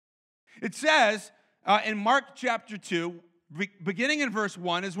It says in Mark chapter 2, beginning in verse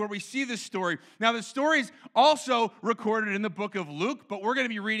 1 is where we see this story. Now, the story is also recorded in the book of Luke, but we're going to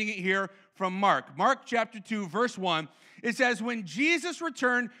be reading it here from Mark. Mark chapter 2, verse 1, it says, when Jesus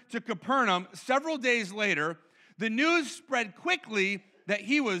returned to Capernaum several days later, the news spread quickly that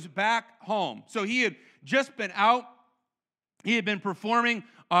he was back home. So he had just been out. He had been performing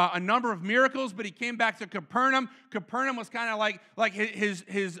a number of miracles, but he came back to Capernaum. Capernaum was kind of like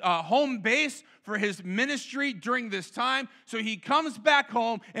his home base for his ministry during this time. So he comes back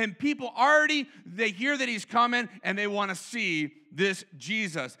home, and people they hear that he's coming, and they want to see this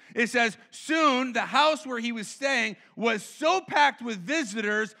Jesus. It says, soon the house where he was staying was so packed with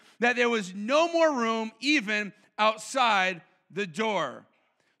visitors that there was no more room even outside the door.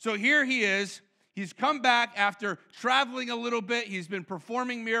 So here he is. He's come back after traveling a little bit. He's been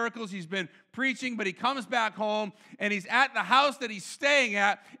performing miracles. He's been preaching, but he comes back home, and he's at the house that he's staying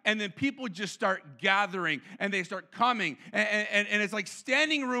at, and then people just start gathering, and they start coming, and it's like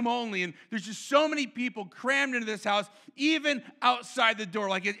standing room only, and there's just so many people crammed into this house, even outside the door.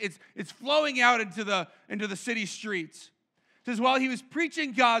 Like it's flowing out into the city streets. It says, while he was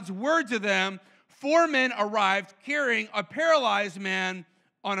preaching God's word to them, 4 men arrived carrying a paralyzed man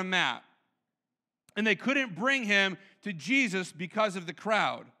on a mat. And they couldn't bring him to Jesus because of the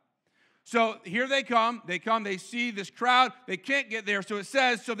crowd. So here they come, they see this crowd, they can't get there. So it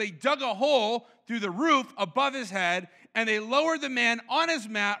says, so they dug a hole through the roof above his head, and they lowered the man on his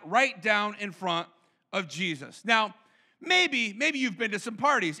mat right down in front of Jesus. Now, maybe you've been to some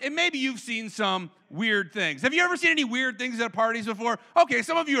parties, and maybe you've seen some weird things. Have you ever seen any weird things at parties before? Okay,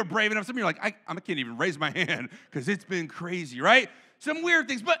 some of you are brave enough. Some of you are like, I can't even raise my hand because it's been crazy, right? Some weird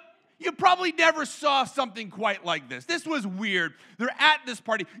things, but you probably never saw something quite like this. This was weird. They're at this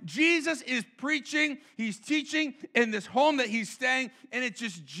party. Jesus is preaching. He's teaching in this home that he's staying, and it's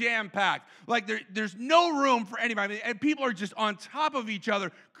just jam-packed. Like there's no room for anybody. And people are just on top of each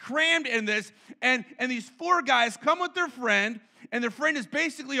other, crammed in this. And these 4 guys come with their friend, and their friend is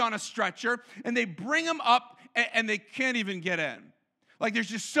basically on a stretcher, and they bring him up, and they can't even get in. Like there's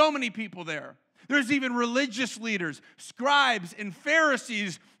just so many people there. There's even religious leaders, scribes, and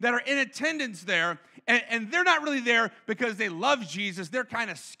Pharisees that are in attendance there, and they're not really there because they love Jesus. They're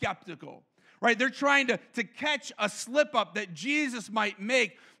kind of skeptical, right? They're trying to catch a slip-up that Jesus might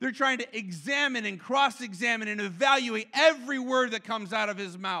make. They're trying to examine and cross-examine and evaluate every word that comes out of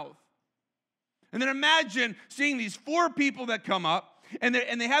his mouth. And then imagine seeing these 4 people that come up, and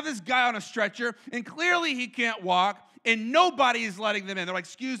they have this guy on a stretcher, and clearly he can't walk, and nobody is letting them in. They're like,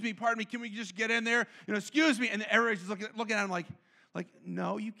 excuse me, pardon me, can we just get in there? Excuse me. And everybody's just looking at him like,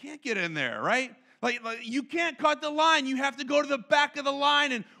 no, you can't get in there, right? Like you can't cut the line. You have to go to the back of the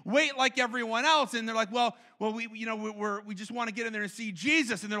line and wait like everyone else. And they're like, well, we just want to get in there and see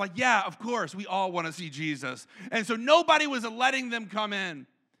Jesus. And they're like, yeah, of course, we all want to see Jesus. And so nobody was letting them come in.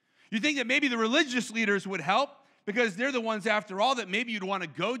 You think that maybe the religious leaders would help? Because they're the ones, after all, that maybe you'd want to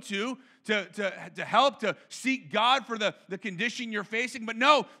go to help, to seek God for the condition you're facing. But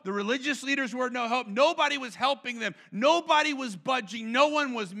no, the religious leaders were no help. Nobody was helping them. Nobody was budging. No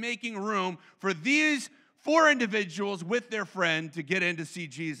one was making room for these 4 individuals with their friend to get in to see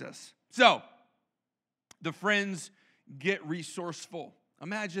Jesus. So the friends get resourceful.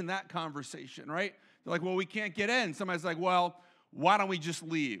 Imagine that conversation, right? They're like, well, we can't get in. Somebody's like, well, why don't we just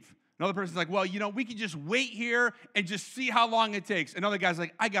leave? Another person's like, well, we can just wait here and just see how long it takes. Another guy's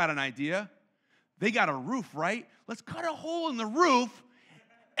like, I got an idea. They got a roof, right? Let's cut a hole in the roof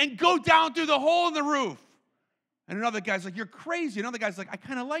and go down through the hole in the roof. And another guy's like, you're crazy. Another guy's like, I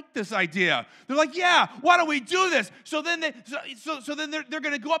kind of like this idea. They're like, yeah, why don't we do this? So then they're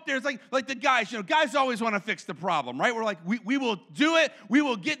going to go up there. It's like the guys, guys always want to fix the problem, right? We're like, we will do it. We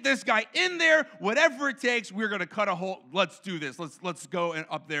will get this guy in there, whatever it takes. We're going to cut a hole. Let's do this. Let's go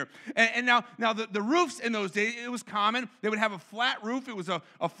up there. And now the roofs in those days, it was common. They would have a flat roof. It was a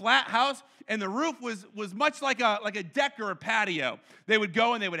flat house, and the roof was much like a deck or a patio. They would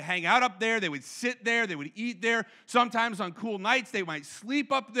go and they would hang out up there. They would sit there. They would eat there. Sometimes on cool nights, they might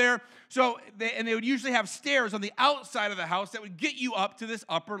sleep up there. They would usually have stairs on the outside of the house that would get you up to this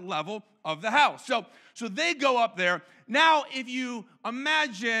upper level of the house. So they go up there. Now, if you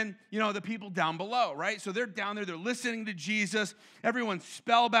imagine, the people down below, right? So they're down there. They're listening to Jesus. Everyone's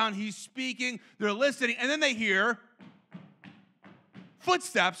spellbound. He's speaking. They're listening. And then they hear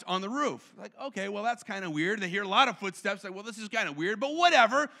footsteps on the roof. Like, okay, well, that's kind of weird. They hear a lot of footsteps. Like, well, this is kind of weird, but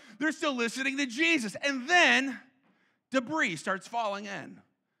whatever. They're still listening to Jesus. And then debris starts falling in.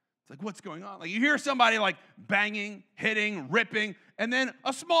 It's like, what's going on? Like you hear somebody like banging, hitting, ripping, and then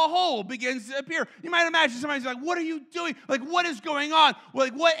a small hole begins to appear. You might imagine somebody's like, what are you doing? Like, what is going on? Well,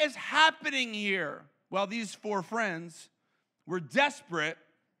 like, what is happening here? Well, these 4 friends were desperate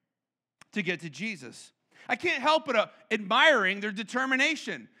to get to Jesus. I can't help but admiring their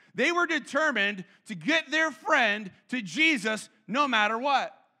determination. They were determined to get their friend to Jesus no matter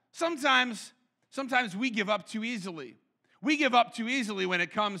what. Sometimes we give up too easily. We give up too easily when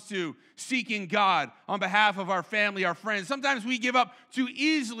it comes to seeking God on behalf of our family, our friends. Sometimes we give up too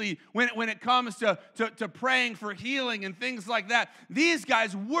easily when it comes to praying for healing and things like that. These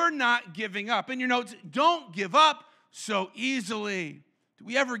guys were not giving up. In your notes, don't give up so easily. Do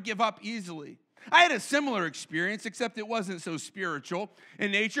we ever give up easily? I had a similar experience, except it wasn't so spiritual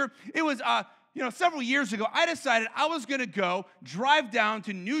in nature. It was, several years ago, I decided I was going to go drive down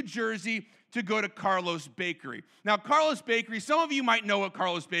to New Jersey to go to Carlos Bakery. Now, Carlos Bakery, some of you might know what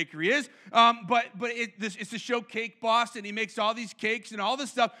Carlos Bakery is, but it's a show Cake Boss, and he makes all these cakes and all this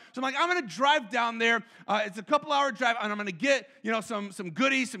stuff. So I'm like, I'm going to drive down there. It's a couple-hour drive, and I'm going to get some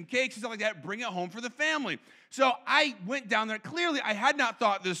goodies, some cakes and stuff like that, bring it home for the family. So I went down there. Clearly, I had not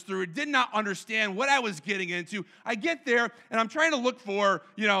thought this through, did not understand what I was getting into. I get there, and I'm trying to look for,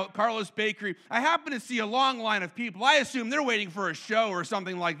 Carlos Bakery. I happen to see a long line of people. I assume they're waiting for a show or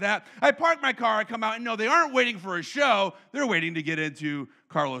something like that. I park my car, I come out, and no, they aren't waiting for a show. They're waiting to get into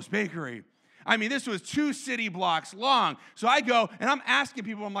Carlos Bakery. I mean, this was 2 city blocks long. So I go, and I'm asking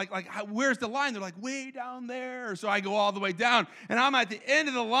people, I'm like, where's the line? They're like, way down there. So I go all the way down, and I'm at the end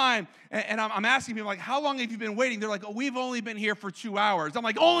of the line, and I'm asking people, like, how long have you been waiting? They're like, oh, we've only been here for 2 hours. I'm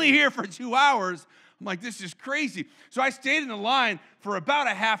like, only here for 2 hours? I'm like, this is crazy. So I stayed in the line for about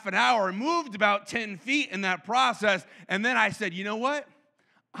a half an hour and moved about 10 feet in that process, and then I said, you know what?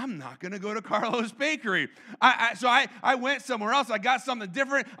 I'm not going to go to Carlos Bakery. So I went somewhere else. I got something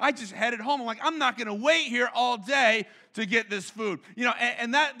different. I just headed home. I'm like, I'm not going to wait here all day to get this food.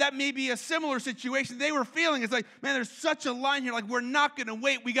 And that may be a similar situation they were feeling. It's like, man, there's such a line here. Like, we're not going to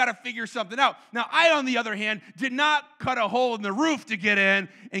wait. We got to figure something out. Now, I, on the other hand, did not cut a hole in the roof to get in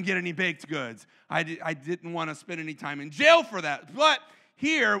and get any baked goods. I didn't want to spend any time in jail for that. But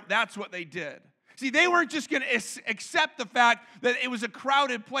here, that's what they did. See, they weren't just going to accept the fact that it was a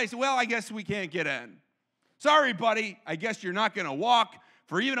crowded place. Well, I guess we can't get in. Sorry, buddy. I guess you're not going to walk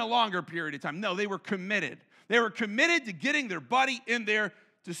for even a longer period of time. No, they were committed. They were committed to getting their buddy in there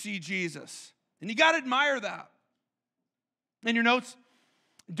to see Jesus. And you got to admire that. In your notes,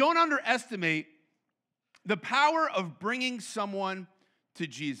 don't underestimate the power of bringing someone to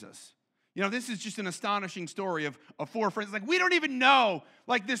Jesus. This is just an astonishing story of 4 friends. Like, we don't even know,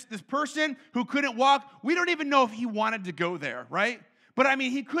 like this person who couldn't walk, we don't even know if he wanted to go there, right? But I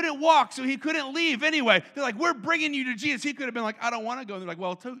mean, he couldn't walk, so he couldn't leave anyway. They're like, we're bringing you to Jesus. He could have been like, I don't want to go. And they're like,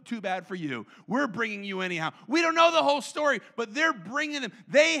 well, too bad for you. We're bringing you anyhow. We don't know the whole story, but they're bringing them.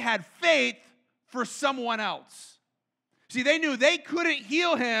 They had faith for someone else. See, they knew they couldn't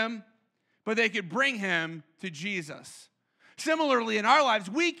heal him, but they could bring him to Jesus. Similarly, in our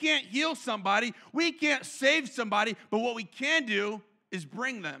lives, we can't heal somebody, we can't save somebody, but what we can do is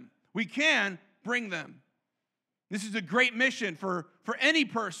bring them. We can bring them. This is a great mission for any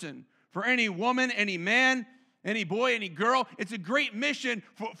person, for any woman, any man, any boy, any girl. It's a great mission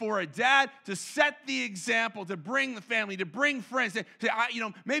for a dad to set the example, to bring the family, to bring friends. To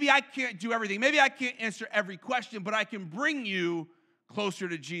maybe I can't do everything. Maybe I can't answer every question, but I can bring you closer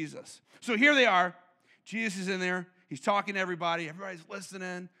to Jesus. So here they are. Jesus is in there. He's talking to everybody. Everybody's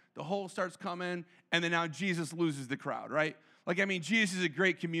listening. The hole starts coming. And then now Jesus loses the crowd, right? Jesus is a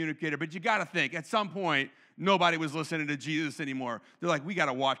great communicator. But you got to think, at some point, nobody was listening to Jesus anymore. They're like, we got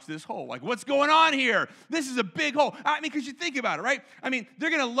to watch this hole. Like, what's going on here? This is a big hole. Because you think about it, right? They're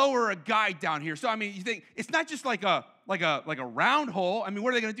going to lower a guy down here. So, you think, it's not just like a round hole. What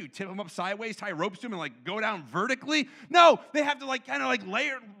are they going to do? Tip him up sideways, tie ropes to him, and go down vertically? No, they have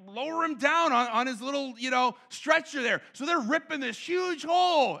to lower him down on his little, stretcher there. So they're ripping this huge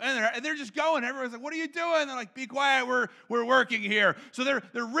hole, and they're just going. Everyone's like, what are you doing? They're like, be quiet, we're working here. So they're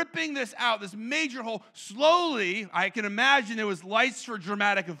ripping this out, this major hole. Slowly, I can imagine it was lights for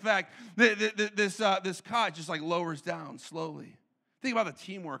dramatic effect. This cot just lowers down slowly. Think about the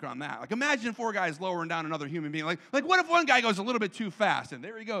teamwork on that. Imagine 4 guys lowering down another human being. Like what if one guy goes a little bit too fast, and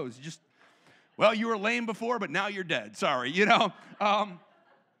there he goes. You were lame before, but now you're dead. Sorry,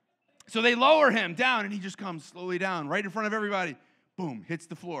 So they lower him down, and he just comes slowly down right in front of everybody. Boom, hits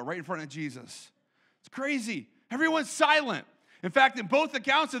the floor right in front of Jesus. It's crazy. Everyone's silent. In fact, in both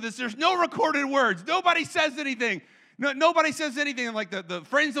accounts of this, there's no recorded words. Nobody says anything. Nobody says anything. The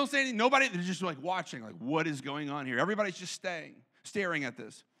friends don't say anything. Nobody, they're just watching. What is going on here? Everybody's just staring at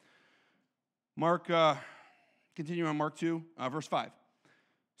this. Continue on Mark 2, verse 5.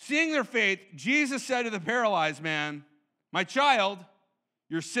 Seeing their faith, Jesus said to the paralyzed man, "My child,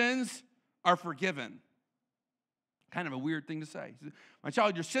 your sins are forgiven." Kind of a weird thing to say. "My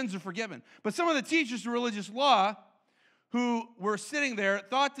child, your sins are forgiven." But some of the teachers of religious law who were sitting there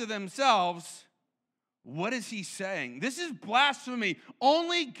thought to themselves, "What is he saying? This is blasphemy.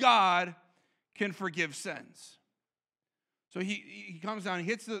 Only God can forgive sins." So he comes down, he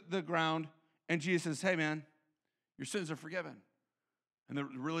hits the ground, and Jesus says, "Hey, man, your sins are forgiven." And the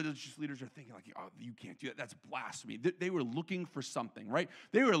religious leaders are thinking like, "Oh, you can't do that. That's blasphemy." They were looking for something, right?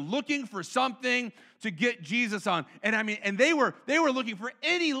 They were looking for something to get Jesus on. And they were looking for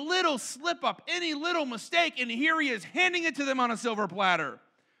any little slip up, any little mistake, and here he is handing it to them on a silver platter.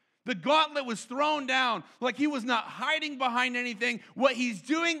 The gauntlet was thrown down like he was not hiding behind anything. What he's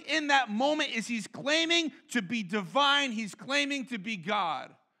doing in that moment is he's claiming to be divine. He's claiming to be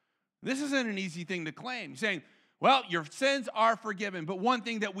God. This isn't an easy thing to claim. He's saying, well, your sins are forgiven. But one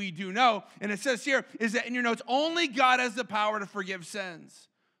thing that we do know, and it says here, is that in your notes, only God has the power to forgive sins.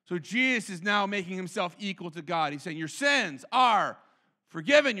 So Jesus is now making himself equal to God. He's saying, your sins are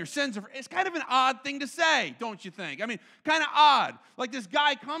forgiven. Your sins are... It's kind of an odd thing to say, don't you think? I mean, kind of odd. Like this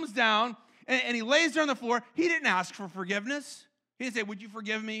guy comes down, and he lays there on the floor. He didn't ask for forgiveness. He didn't say, "Would you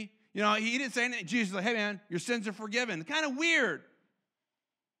forgive me?" You know, he didn't say anything. Jesus is like, "Hey, man, your sins are forgiven." Kind of weird.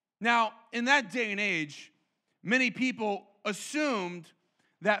 Now, in that day and age, many people assumed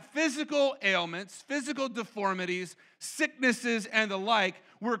that physical ailments, physical deformities, sicknesses, and the like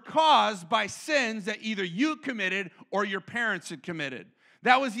were caused by sins that either you committed or your parents had committed.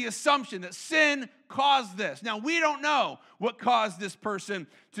 That was the assumption, that sin caused this. Now, we don't know what caused this person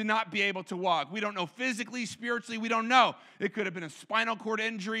to not be able to walk. We don't know physically, spiritually, we don't know. It could have been a spinal cord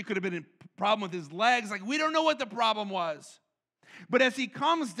injury, could have been a problem with his legs. Like, we don't know what the problem was. But as he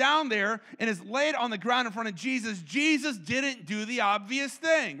comes down there and is laid on the ground in front of Jesus, Jesus didn't do the obvious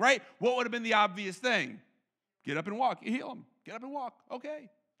thing, right? What would have been the obvious thing? Get up and walk. You heal him. Get up and walk.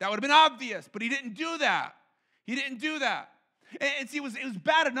 Okay. That would have been obvious, but he didn't do that. He didn't do that. And see, it was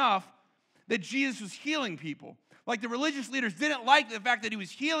bad enough that Jesus was healing people. Like the religious leaders didn't like the fact that he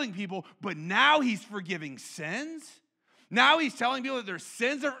was healing people, but now he's forgiving sins. Now he's telling people that their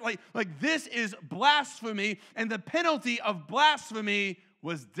sins are like this is blasphemy, and the penalty of blasphemy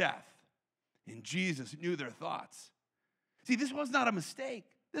was death. And Jesus knew their thoughts. See, this was not a mistake.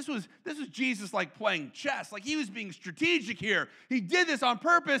 This was Jesus like playing chess. Like he was being strategic here. He did this on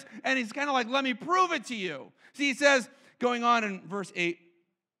purpose, and he's kind of like, "Let me prove it to you." See, he says, going on in verse 8,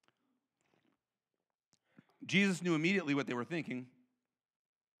 Jesus knew immediately what they were thinking.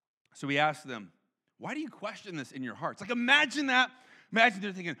 So he asked them, "Why do you question this in your hearts?" Like imagine that. Imagine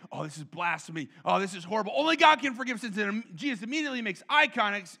they're thinking, "Oh, this is blasphemy. Oh, this is horrible. Only God can forgive sins." And Jesus immediately makes eye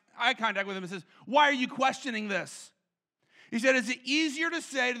contact with him and says, "Why are you questioning this?" He said, "Is it easier to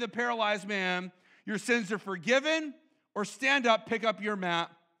say to the paralyzed man, 'Your sins are forgiven,' or stand up, pick up your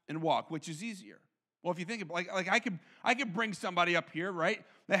mat, and walk?" Which is easier? Well, if you think of like I could bring somebody up here, right,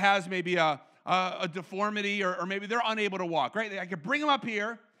 that has maybe a deformity or maybe they're unable to walk, right? I could bring them up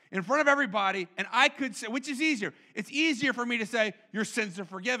here in front of everybody, and I could say, which is easier? It's easier for me to say, "Your sins are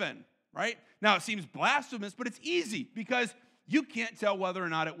forgiven," right? Now, it seems blasphemous, but it's easy because you can't tell whether or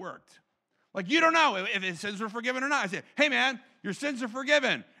not it worked. Like, you don't know if his sins were forgiven or not. I say, "Hey, man, your sins are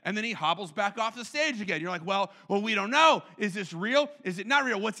forgiven." And then he hobbles back off the stage again. You're like, well, we don't know. Is this real? Is it not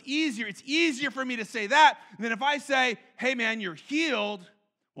real? What's easier? It's easier for me to say that than if I say, "Hey, man, you're healed."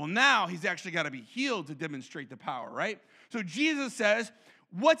 Well, now he's actually got to be healed to demonstrate the power, right? So Jesus says,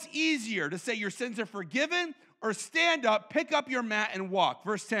 what's easier, to say your sins are forgiven or stand up, pick up your mat, and walk?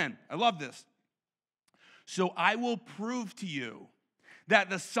 Verse 10, I love this. "So I will prove to you that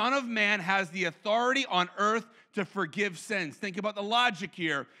the Son of Man has the authority on earth to forgive sins." Think about the logic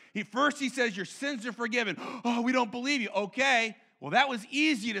here. First he says, "Your sins are forgiven." "Oh, we don't believe you." Okay, well, that was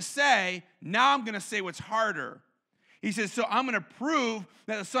easy to say. Now I'm going to say what's harder. He says, "So I'm going to prove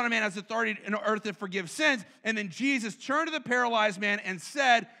that the Son of Man has authority on earth to forgive sins." And then Jesus turned to the paralyzed man and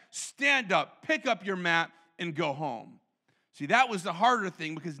said, "Stand up, pick up your mat, and go home." See, that was the harder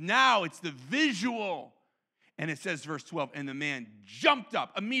thing because now it's the visual. And it says, verse 12, "And the man jumped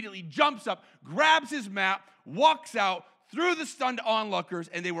up," immediately jumps up, grabs his mat, walks out through the stunned onlookers,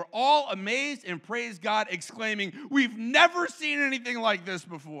 and they were all amazed and praised God, exclaiming, "We've never seen anything like this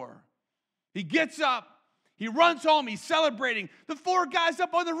before." He gets up. He runs home. He's celebrating. The four guys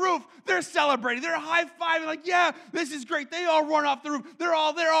up on the roof, they're celebrating. They're high-fiving like, "Yeah, this is great." They all run off the roof. They're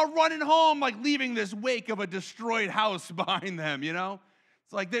all running home, like leaving this wake of a destroyed house behind them, you know?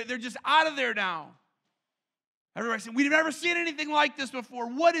 It's like they're just out of there now. Everybody said, we've never seen anything like this before.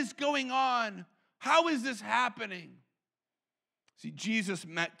 What is going on? How is this happening? See, Jesus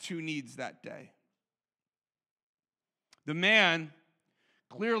met two needs that day. The man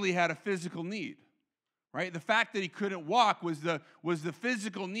clearly had a physical need, right? The fact that he couldn't walk was the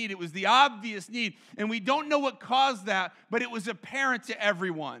physical need. It was the obvious need. And we don't know what caused that, but it was apparent to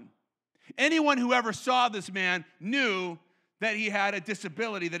everyone. Anyone who ever saw this man knew that he had a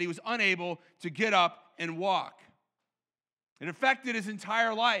disability, that he was unable to get up and walk. It affected his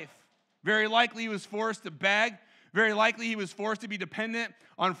entire life. Very likely he was forced to beg. Very likely he was forced to be dependent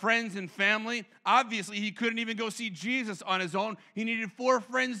on friends and family. Obviously, he couldn't even go see Jesus on his own. He needed 4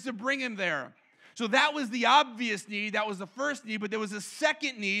 friends to bring him there. So that was the obvious need. That was the first need, but there was a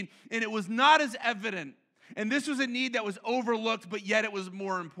second need, and it was not as evident. And this was a need that was overlooked, but yet it was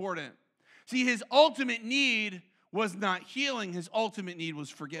more important. See, his ultimate need was not healing. His ultimate need was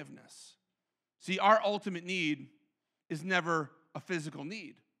forgiveness. See, our ultimate need is never a physical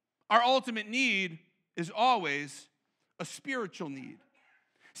need. Our ultimate need is always a spiritual need.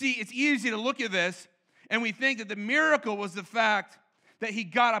 See, it's easy to look at this and we think that the miracle was the fact that he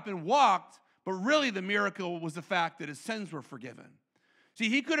got up and walked, but really the miracle was the fact that his sins were forgiven. See,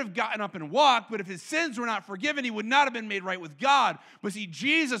 he could have gotten up and walked, but if his sins were not forgiven, he would not have been made right with God. But see,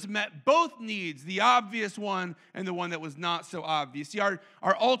 Jesus met both needs, the obvious one and the one that was not so obvious. See, our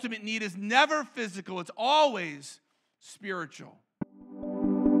ultimate need is never physical. It's always spiritual.